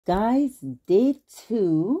Guys, day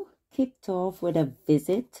two kicked off with a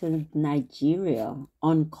visit to Nigeria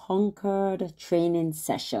on Concord Training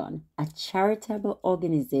Session, a charitable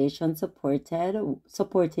organization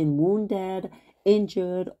supporting wounded,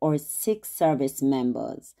 injured, or sick service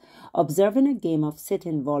members. Observing a game of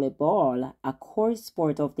sitting volleyball, a core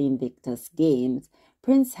sport of the Invictus Games,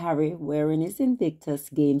 Prince Harry, wearing his Invictus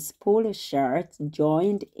Games polo shirt,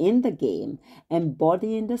 joined in the game,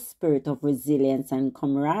 embodying the spirit of resilience and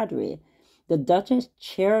camaraderie. The Duchess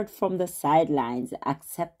cheered from the sidelines,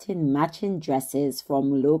 accepting matching dresses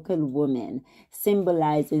from local women,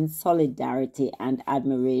 symbolizing solidarity and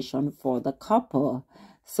admiration for the couple.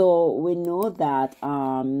 So we know that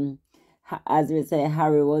as we say,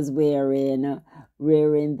 Harry was wearing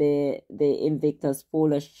the Invictus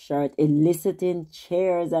polo shirt, eliciting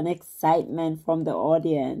cheers and excitement from the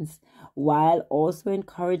audience, while also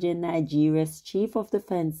encouraging Nigeria's Chief of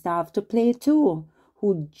Defense Staff to play too,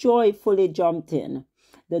 who joyfully jumped in.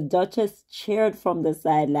 The Duchess cheered from the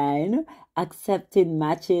sideline, accepting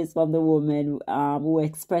matches from the women who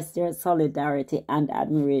expressed their solidarity and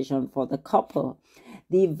admiration for the couple.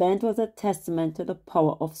 The event was a testament to the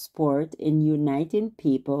power of sport in uniting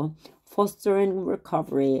people, fostering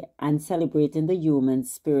recovery, and celebrating the human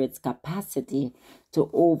spirit's capacity to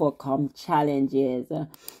overcome challenges.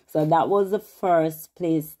 So that was the first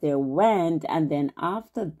place they went, and then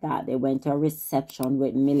after that, they went to a reception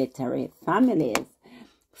with military families.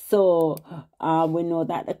 So we know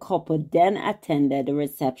that the couple then attended the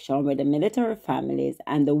reception with the military families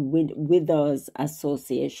and the Widows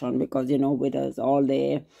Association, because widows, all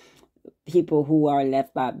the people who are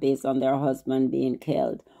left back based on their husband being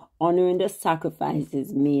killed, honoring the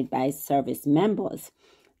sacrifices made by service members.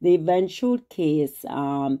 The event showcased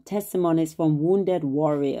testimonies from wounded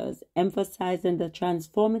warriors, emphasizing the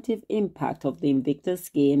transformative impact of the Invictus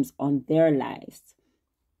Games on their lives.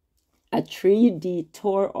 A 3D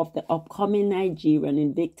tour of the upcoming Nigerian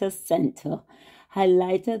Invictus Center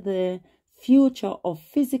highlighted the future of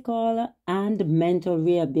physical and mental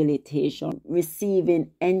rehabilitation,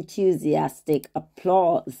 receiving enthusiastic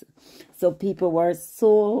applause. So people were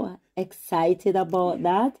so excited about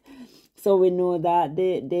that. So we know that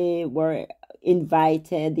they were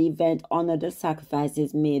invited. The event honored the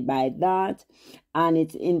sacrifices made by that, and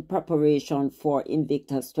it's in preparation for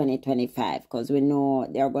Invictus 2025, because we know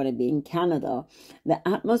they're going to be in Canada. The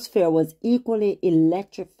atmosphere was equally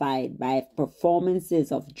electrified by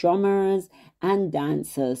performances of drummers and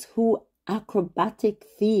dancers whose acrobatic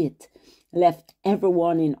feat left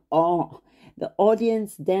everyone in awe. The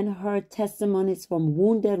audience then heard testimonies from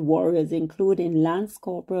wounded warriors, including Lance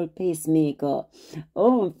Corporal Pacemaker.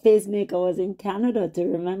 Oh, Pacemaker was in Canada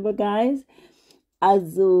too, remember, guys?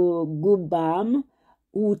 Azugubam,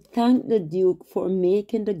 who thanked the Duke for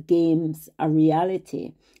making the games a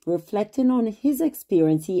reality. Reflecting on his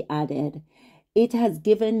experience, he added, "It has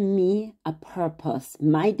given me a purpose.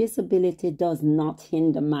 My disability does not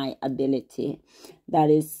hinder my ability."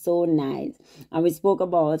 That is so nice. And we spoke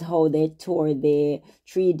about how they toured the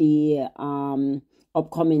 3D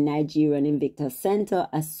upcoming Nigerian Invictus Center,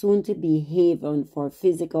 a soon-to-be haven for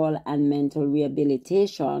physical and mental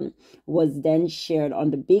rehabilitation, was then shared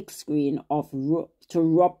on the big screen to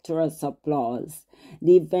rapturous applause.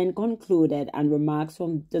 The event concluded, and remarks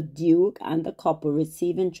from the Duke and the couple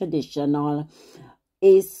receiving traditional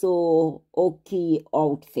Eso Oki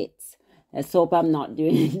outfits. Let's hope I'm not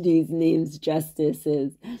doing these names justice,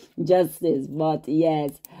 but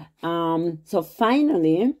yes. So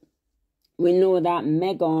finally, we know that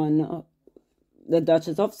Meghan, the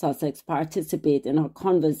Duchess of Sussex, participated in a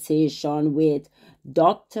conversation with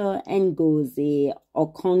Dr. Ngozi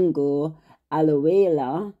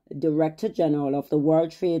Okonjo-Iweala, Director General of the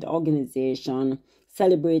World Trade Organization,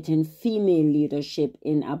 celebrating female leadership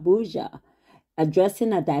in Abuja.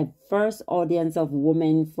 Addressing a diverse audience of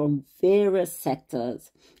women from various sectors,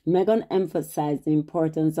 Meghan emphasized the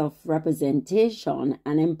importance of representation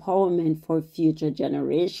and empowerment for future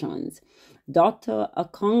generations. Dr.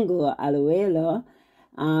 Okonjo-Iweala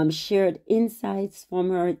shared insights from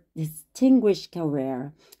her distinguished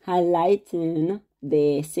career, highlighting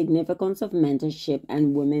the significance of mentorship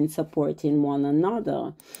and women supporting one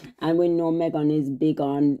another. And we know Meghan is big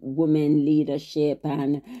on women leadership,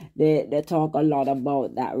 and they talk a lot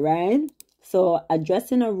about that, right? So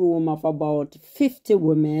addressing a room of about 50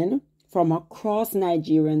 women from across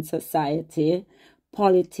Nigerian society,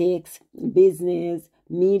 politics, business,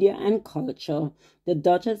 media, and culture, the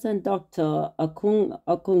Duchess and Dr.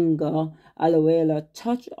 Okonjo-Iweala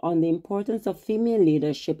touched on the importance of female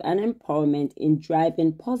leadership and empowerment in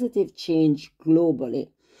driving positive change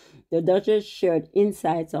globally. The Duchess shared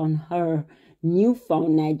insights on her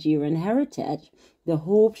newfound Nigerian heritage, the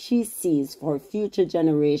hope she sees for future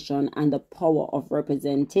generation, and the power of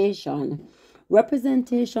representation.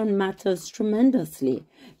 Representation matters tremendously.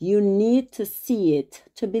 You need to see it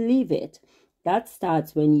to believe it. That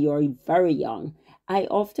starts when you're very young. I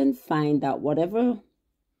often find that whatever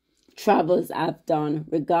travels I've done,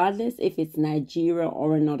 regardless if it's Nigeria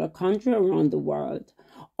or another country around the world,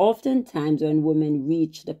 oftentimes when women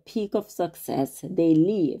reach the peak of success, they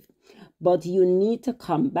leave. But you need to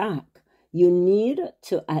come back. You need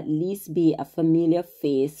to at least be a familiar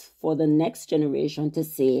face for the next generation to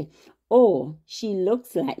say, oh, she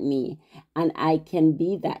looks like me, and I can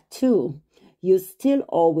be that too. You still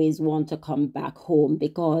always want to come back home,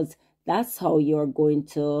 because that's how you're going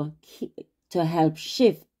to help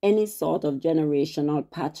shift any sort of generational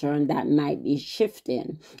pattern that might be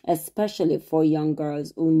shifting, especially for young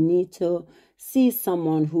girls who need to see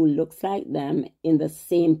someone who looks like them in the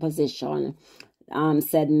same position,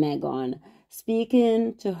 said Meghan.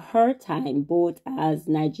 Speaking to her time both as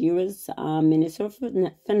Nigeria's Minister of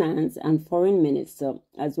Finance and Foreign Minister,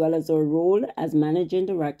 as well as her role as Managing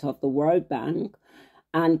Director of the World Bank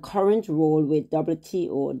and current role with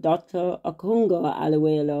WTO, Dr. Okungo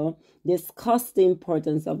Aliwelo discussed the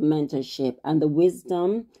importance of mentorship and the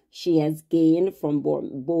wisdom she has gained from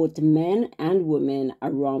both men and women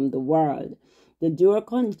around the world. The duo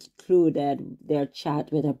concluded their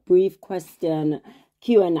chat with a brief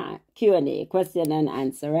Q&A, question and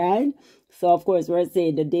answer, right? So, of course, we're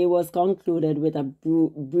saying the day was concluded with a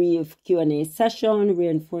brief Q&A session,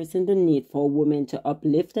 reinforcing the need for women to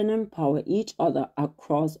uplift and empower each other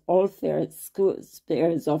across all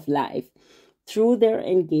spheres of life. Through their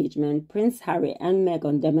engagement, Prince Harry and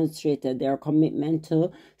Meghan demonstrated their commitment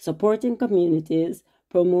to supporting communities,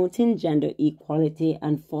 promoting gender equality,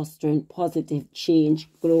 and fostering positive change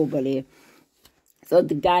globally. So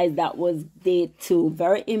the guys, that was day 2.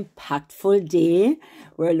 Very impactful day.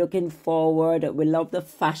 We're looking forward. We love the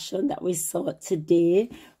fashion that we saw today.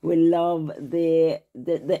 We love the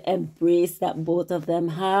embrace that both of them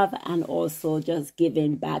have, and also just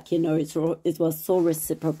giving back. You know, it was so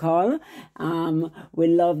reciprocal. We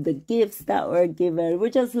love the gifts that were given. We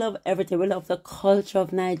just love everything. We love the culture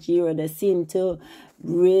of Nigeria. They seem to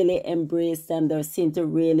really embrace them. They seem to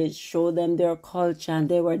really show them their culture, and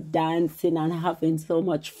they were dancing and having so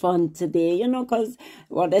much fun today, you know, because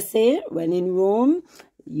what they say, when in Rome,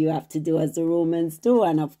 you have to do as the Romans do.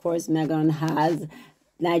 And of course, Meghan has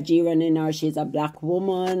Nigerian in her. She's a black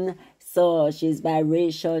woman, so she's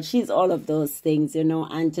biracial. She's all of those things, you know.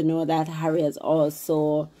 And to know that Harry is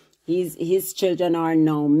also, his children are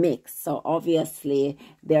now mixed, so obviously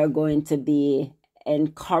they're going to be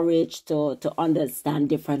encouraged to understand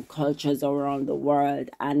different cultures around the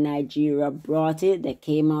world. And Nigeria brought it. They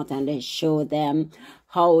came out and they showed them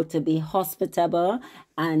how to be hospitable,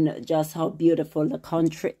 and just how beautiful the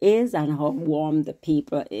country is, and how warm the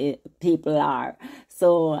people are.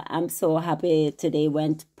 So I'm so happy today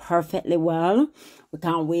went perfectly well. We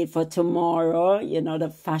can't wait for tomorrow. You know, the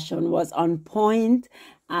fashion was on point,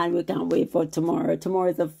 and we can't wait for tomorrow. Tomorrow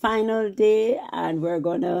is the final day, and we're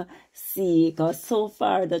going to see, because so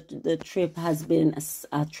far the trip has been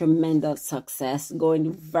a tremendous success,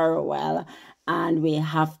 going very well. And we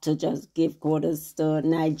have to just give kudos to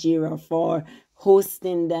Nigeria for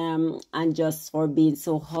hosting them, and just for being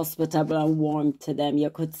so hospitable and warm to them.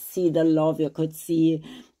 You could see the love. You could see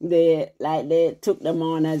they took them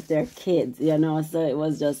on as their kids, you know. So it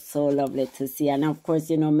was just so lovely to see. And of course,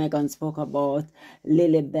 you know, Meghan spoke about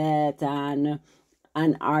Lilibet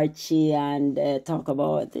and Archie, and talk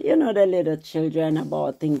about, you know, the little children,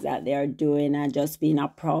 about things that they're doing, and just being a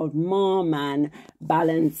proud mom, and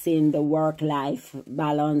balancing the work-life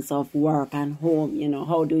balance of work and home. You know,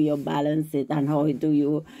 how do you balance it, and how do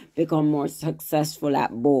you become more successful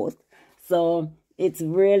at both? So it's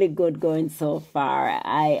really good going so far.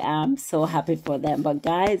 I am so happy for them. But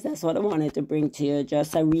guys, that's what I wanted to bring to you.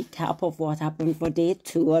 Just a recap of what happened for day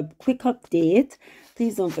 2. A quick update.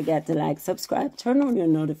 Please don't forget to like, subscribe, turn on your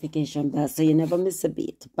notification bell so you never miss a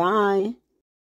beat. Bye.